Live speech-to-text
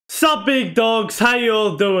Sup big dogs, how you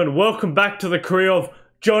all doing? Welcome back to the career of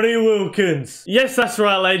Johnny Wilkins. Yes, that's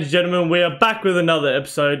right, ladies and gentlemen, we are back with another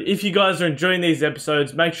episode. If you guys are enjoying these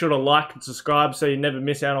episodes, make sure to like and subscribe so you never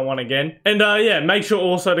miss out on one again. And yeah, make sure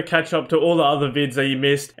also to catch up to all the other vids that you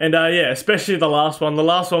missed. And yeah, especially the last one. The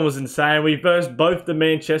last one was insane. We versed both the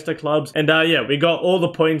Manchester clubs. And yeah, we got all the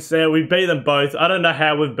points there. We beat them both. I don't know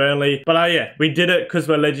how with Burnley. But yeah, we did it because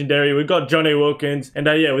we're legendary. We got Johnny Wilkins. And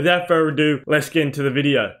yeah, without further ado, let's get into the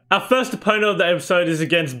video. Our first opponent of the episode is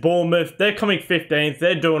against Bournemouth. They're coming 15th.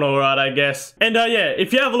 They're doing alright, I guess. And yeah,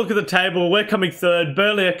 if you have a look at the table, we're coming third.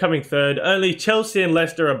 Burnley are coming third. Only Chelsea and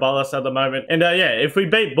Leicester are above us at the moment. And yeah, if we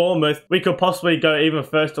beat Bournemouth, we could possibly go even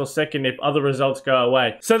first or second if other results go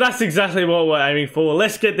away. So that's exactly what we're aiming for.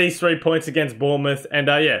 Let's get these 3 points against Bournemouth. And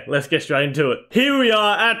yeah, let's get straight into it. Here we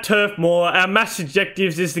are at Turf Moor. Our match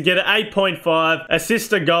objectives is to get an 8.5,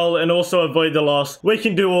 assist a goal, and also avoid the loss. We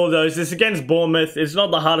can do all those. It's against Bournemouth. It's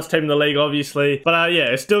not the hardest team in the league, obviously. But yeah,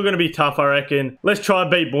 it's still going to be tough, I reckon. Let's try and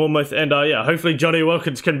beat Bournemouth. And yeah, hopefully Johnny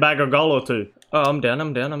Wilkins can bag a goal or two. Oh, I'm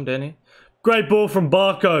down here. Great ball from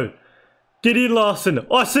Barco. Get in, Larson.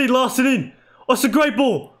 Oh, I see Larson in. Oh, it's a great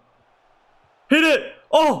ball. Hit it.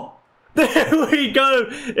 Oh, there we go.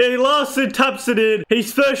 And Larson taps it in.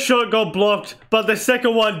 His first shot got blocked, but the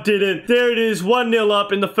second one didn't. There it is, 1-0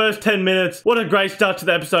 up in the first 10 minutes. What a great start to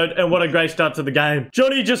the episode, and what a great start to the game.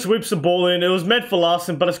 Johnny just whips the ball in. It was meant for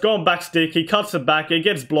Larson, but it's gone back stick. He cuts it back. It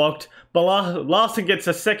gets blocked. But Larson gets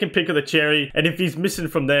a second pick of the cherry, and if he's missing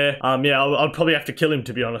from there, yeah, I'll probably have to kill him,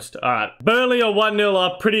 to be honest. Alright, Burnley are 1-0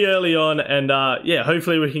 up pretty early on, and yeah,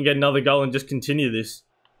 hopefully we can get another goal and just continue this.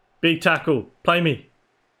 Big tackle. Play me.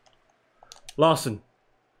 Larson.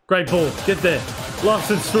 Great ball. Get there.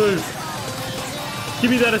 Larson's through. Give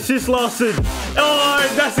me that assist, Larson.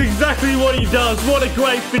 Oh, that's exactly what he does. What a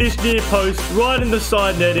great finish near post. Right in the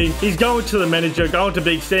side netting. He's going to the manager. Going to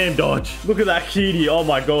Big Sam Dodge. Look at that cutie. Oh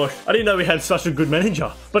my gosh. I didn't know we had such a good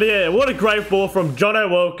manager. But yeah, what a great ball from Johnny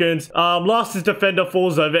Wilkins. Larson's defender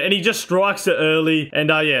falls over and he just strikes it early. And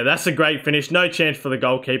yeah, that's a great finish. No chance for the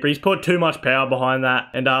goalkeeper. He's put too much power behind that.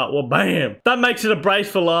 And well, bam. That makes it a brace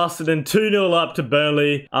for Larson and 2-0 up to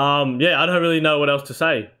Burnley. Yeah, I don't really know what else to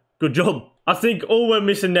say. Good job. I think all we're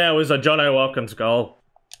missing now is a Johnny Wilkins goal.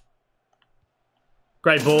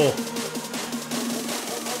 Great ball.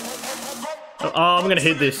 Oh, I'm going to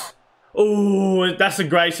hit this. Oh, that's a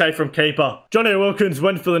great save from keeper. Johnny Wilkins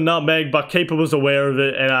went for the nutmeg, but keeper was aware of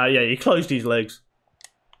it. And yeah, he closed his legs.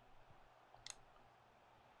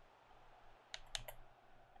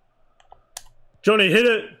 Johnny hit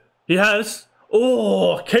it. He has.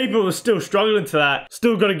 Oh, keeper was still struggling to that.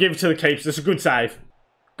 Still got to give it to the keeps. It's a good save.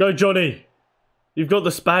 Go, Johnny. You've got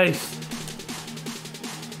the space.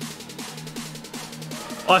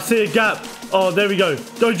 I see a gap. Oh, there we go.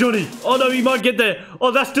 Go, Johnny. Oh, no, he might get there.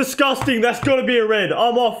 Oh, that's disgusting. That's got to be a red.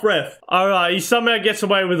 I'm off, ref. All right, he somehow gets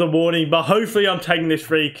away with a warning, but hopefully I'm taking this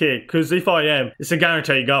free kick, because if I am, it's a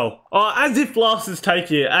guaranteed goal. Oh, as if Larson's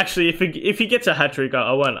taking it. Actually, if he gets a hat-trick,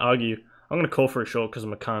 I won't argue. I'm going to call for a short because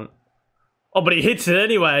I'm a cunt. Oh, but he hits it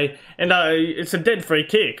anyway, and it's a dead free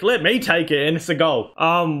kick. Let me take it, and it's a goal.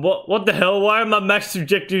 What the hell? Why are my max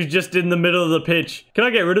objectives just in the middle of the pitch? Can I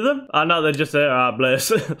get rid of them? No, they're just there. Ah, bless.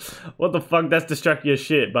 What the fuck? That's distracting as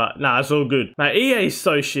shit, but nah, it's all good. Mate, EA is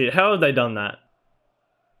so shit. How have they done that?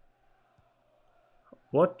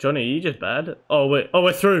 What? Johnny, are you just bad? Oh, wait. Oh,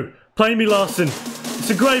 we're through. Play me, Larson. It's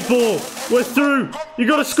a great ball. We're through. You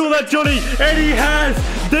got to score that, Johnny. And he has.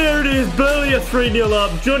 There it is. Burnley are 3-0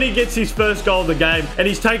 up. Johnny gets his first goal of the game. And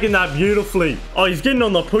he's taking that beautifully. Oh, he's getting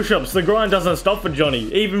on the push-ups. The grind doesn't stop for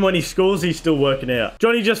Johnny. Even when he scores, he's still working out.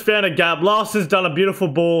 Johnny just found a gap. Larson's done a beautiful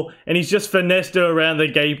ball. And he's just finessed it around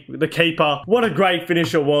the keeper. What a great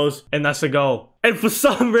finish it was. And that's a goal. And for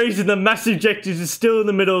some reason, the massive objectives is still in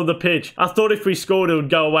the middle of the pitch. I thought if we scored, it would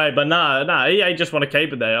go away. But nah, EA just want to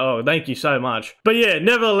keep it there. Oh, thank you so much. But yeah,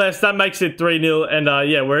 nevertheless, that makes it 3-0. And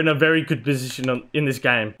yeah, we're in a very good position in this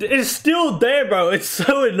game. It's still there, bro. It's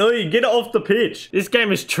so annoying. Get it off the pitch. This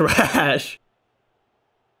game is trash.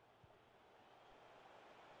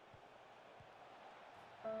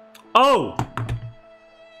 Oh,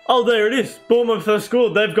 there it is. Bournemouth first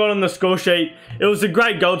scored. They've got on the score sheet. It was a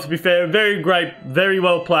great goal, to be fair. Very great. Very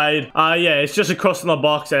well played. Yeah, it's just a cross in the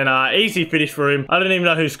box and easy finish for him. I don't even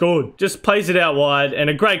know who scored. Just plays it out wide and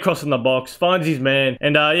a great cross in the box. Finds his man.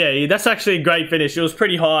 And yeah, that's actually a great finish. It was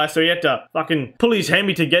pretty high, so he had to fucking pull his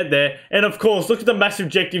hammy to get there. And of course, look at the massive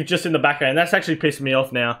objective just in the background. That's actually pissing me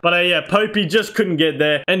off now. But yeah, Popey just couldn't get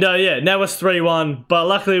there. And yeah, now it's 3-1. But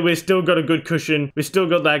luckily, we've still got a good cushion. We've still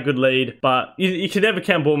got that good lead. But you can never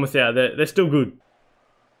count Bournemouth out. They're still good.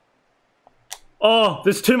 Oh,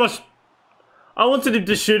 there's too much. I wanted him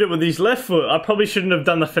to shoot it with his left foot. I probably shouldn't have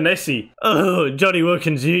done the finesse. Oh, Johnny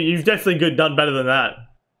Wilkins, you've definitely done better than that.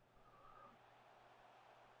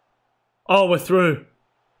 Oh, we're through.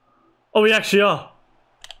 Oh, we actually are.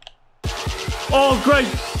 Oh, great.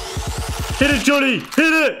 Hit it, Johnny. Hit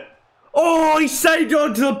it. Oh, he saved it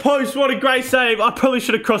onto the post. What a great save. I probably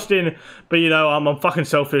should have crossed in. But, you know, I'm fucking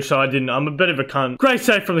selfish, so I didn't. I'm a bit of a cunt. Great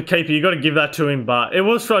save from the keeper. You got to give that to him. But it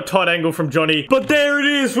was for a tight angle from Johnny. But there it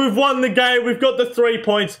is. We've won the game. We've got the 3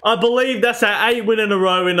 points. I believe that's our 8th win in a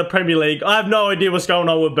row in the Premier League. I have no idea what's going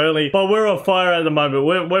on with Burnley. But we're on fire at the moment.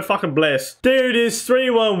 We're fucking blessed. There it is.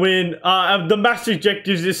 3-1 win. The match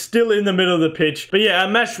objectives is still in the middle of the pitch. But yeah, our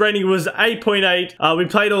match rating was 8.8. We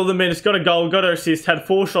played all the minutes. Got a goal. Got an assist. Had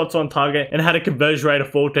 4 shots on target. And had a conversion rate of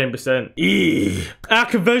 14%. Eee. Our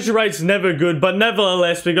conversion rate's never good, but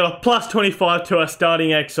nevertheless, we got a plus 25 to our starting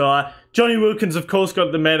XI. Johnny Wilkins, of course,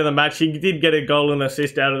 got the man of the match. He did get a goal and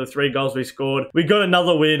assist out of the 3 goals we scored. We got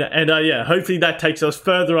another win, and yeah, hopefully that takes us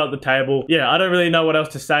further up the table. Yeah, I don't really know what else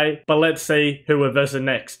to say, but let's see who we're versing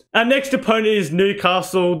next. Our next opponent is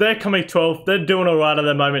Newcastle. They're coming 12th. They're doing alright at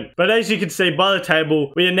the moment. But as you can see by the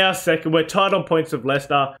table, we are now second. We're tied on points with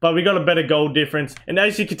Leicester, but we got a better goal difference. And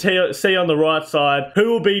as you can see on the right side, who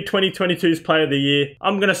will be 2022's Player of the Year?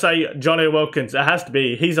 I'm going to say Johnny Wilkins. It has to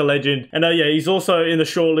be. He's a legend. And yeah, he's also in the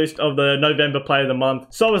shortlist of the November Player of the Month.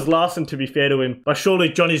 So is Larson, to be fair to him. But surely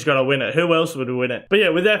Johnny's got to win it. Who else would win it? But yeah,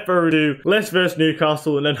 without further ado, let's verse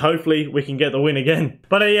Newcastle and then hopefully we can get the win again.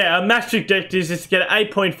 But yeah, our match objectives is to get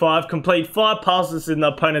 8.5, complete 5 passes in the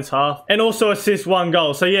opponent's half, and also assist 1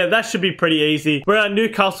 goal. So yeah, that should be pretty easy. We're at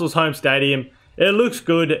Newcastle's home stadium. It looks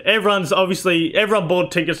good. Everyone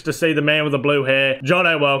bought tickets to see the man with the blue hair,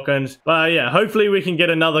 Johnny Wilkins. But yeah, hopefully we can get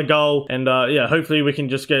another goal. And yeah, hopefully we can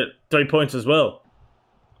just get 3 points as well.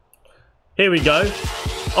 Here we go.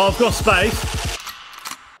 Oh, I've got space.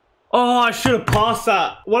 Oh, I should have passed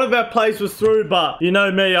that. One of our plays was through, but you know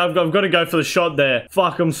me, I've got to go for the shot there.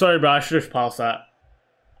 Fuck, I'm sorry, bro. I should have passed that.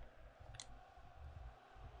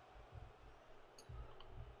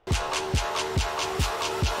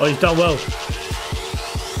 Oh, he's done well.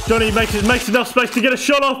 Johnny makes enough space to get a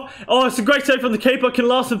shot off. Oh, it's a great save from the keeper. Can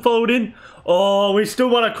Larson follow it in? Oh, we still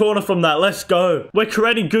won a corner from that. Let's go. We're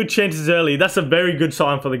creating good chances early. That's a very good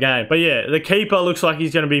sign for the game. But yeah, the keeper looks like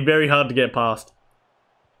he's going to be very hard to get past.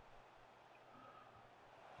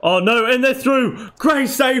 Oh no, and they're through. Great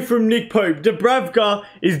save from Nick Pope. Dubravka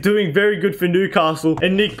is doing very good for Newcastle,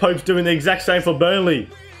 and Nick Pope's doing the exact same for Burnley.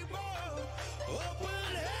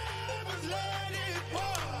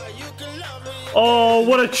 Oh,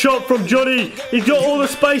 what a chop from Johnny. He's got all the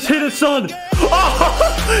space. Hit it, son.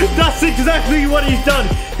 Oh, that's exactly what he's done.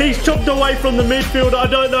 He's chopped away from the midfield. I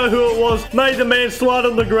don't know who it was. Made the man slide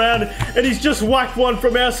on the ground. And he's just whacked one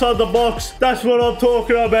from outside the box. That's what I'm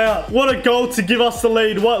talking about. What a goal to give us the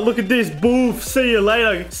lead. What? Look at this. Boof. See you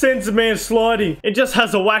later. Sends the man sliding. It just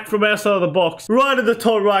has a whack from outside of the box. Right in the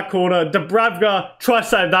top right corner. Dubravka. Try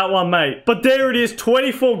save that one, mate. But there it is.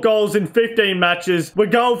 24 goals in 15 matches. We're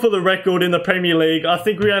going for the record in the Premier League. I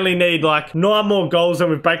think we only need like 9 more goals and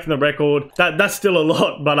we've broken the record. That's still a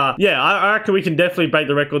lot. But yeah, I reckon we can definitely break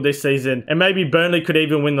the record this season. And maybe Burnley could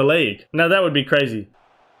even win the league. Now that would be crazy.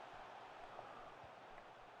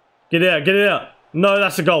 Get out, get out. No,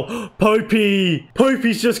 that's a goal. Popey.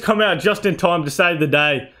 Popey's just come out just in time to save the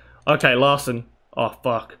day. Okay, Larson. Oh,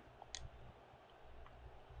 fuck.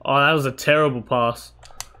 Oh, that was a terrible pass.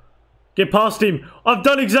 Get past him. I've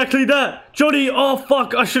done exactly that. Johnny, oh,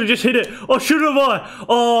 fuck. I should have just hit it. Oh, should have I?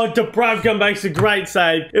 Oh, Dubravka makes a great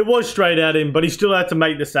save. It was straight at him, but he still had to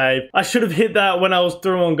make the save. I should have hit that when I was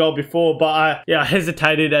through on goal before, but I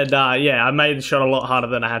hesitated and, yeah, I made the shot a lot harder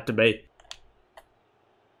than I had to be.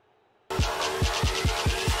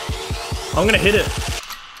 I'm going to hit it.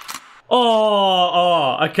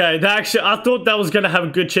 Oh, okay. I thought that was going to have a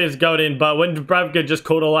good chance going in, but when Dubravka just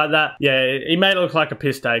caught it like that, yeah, he made it look like a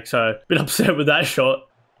piss take, so a bit upset with that shot.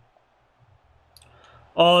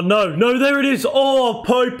 Oh, no, there it is. Oh,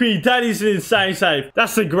 Popey, that is an insane save.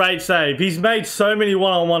 That's a great save. He's made so many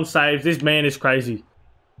one-on-one saves. This man is crazy.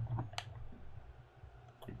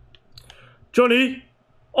 Johnny.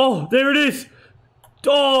 Oh, there it is.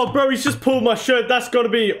 Oh, bro, he's just pulled my shirt. That's got to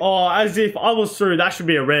be, oh, as if I was through. That should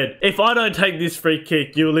be a red. If I don't take this free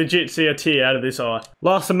kick, you'll legit see a tear out of this eye.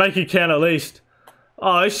 Larson, make it count at least.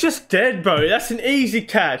 Oh, it's just dead, bro. That's an easy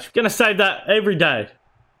catch. Gonna save that every day.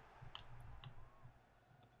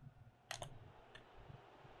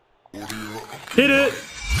 Hit it.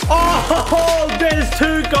 Oh, there's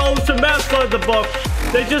 2 goals from outside the box.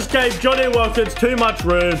 They just gave Johnny Wilkins too much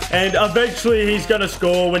room, and eventually he's going to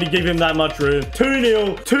score when you give him that much room.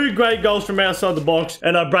 2-0, 2 great goals from outside the box,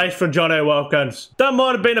 and a brace for Johnny Wilkins. That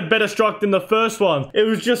might have been a better strike than the first one. It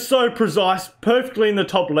was just so precise, perfectly in the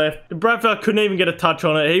top left. The Bradford couldn't even get a touch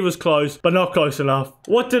on it. He was close, but not close enough.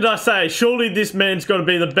 What did I say? Surely this man's got to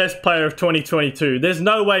be the best player of 2022. There's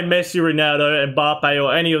no way Messi, Ronaldo, and Mbappe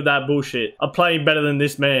or any of that bullshit are playing better than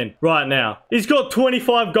this man right now. He's got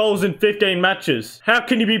 25 goals in 15 matches. How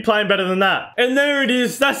can you be playing better than that? And there it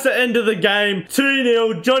is. That's the end of the game.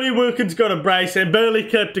 2-0. Johnny Wilkins got a brace and barely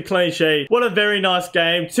kept a clean sheet. What a very nice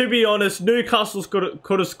game. To be honest, Newcastle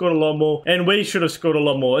could have scored a lot more, and we should have scored a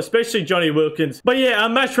lot more, especially Johnny Wilkins. But yeah, our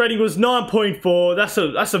match rating was 9.4.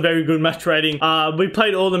 That's a very good match rating. We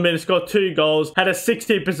played all the minutes, got 2 goals, had a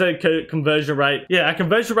 60% conversion rate. Yeah, our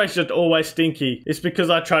conversion rate is just always stinky. It's because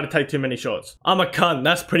I try to take too many shots. I'm a cunt.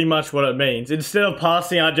 That's pretty much what it means. Instead of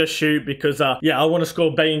passing, I just shoot because, yeah, I want to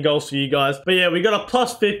score banging goals for you guys. But yeah, we got a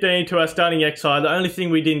plus 15 to our starting XI. The only thing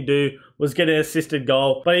we didn't do was get an assisted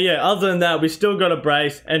goal. But yeah, other than that, we still got a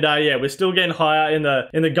brace, and yeah, we're still getting higher in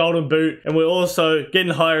the golden boot, and we're also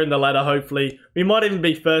getting higher in the ladder, hopefully. We might even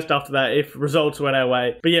be first after that if results went our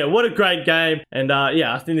way. But yeah, what a great game, and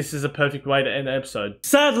yeah, I think this is a perfect way to end the episode.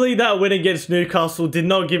 Sadly, that win against Newcastle did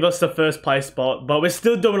not give us the first place spot, but we're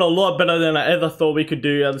still doing a lot better than I ever thought we could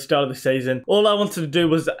do at the start of the season. All I wanted to do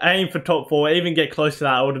was aim for top 4, even get close to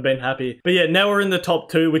that, I would have been happy. But yeah, now we're in the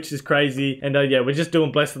top 2, which is crazy, and yeah, we're just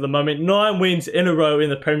doing blessed at the moment. 9 wins in a row in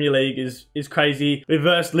the Premier League is crazy. We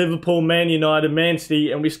versed Liverpool, Man United, Man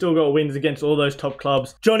City, and we still got wins against all those top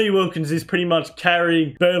clubs. Johnny Wilkins is pretty much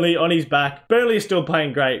carrying Burnley on his back. Burnley is still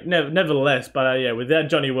playing great, nevertheless, but yeah, without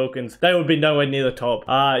Johnny Wilkins, they would be nowhere near the top.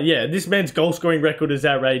 Yeah, this man's goal scoring record is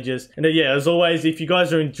outrageous. And yeah, as always, if you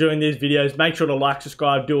guys are enjoying these videos, make sure to like,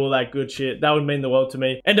 subscribe, do all that good shit. That would mean the world to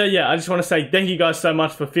me. And yeah, I just want to say thank you guys so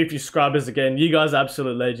much for 50 subscribers again. You guys are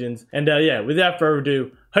absolute legends. And yeah, without further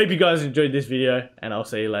ado, hope you guys enjoyed this video, and I'll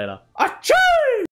see you later. Achoo!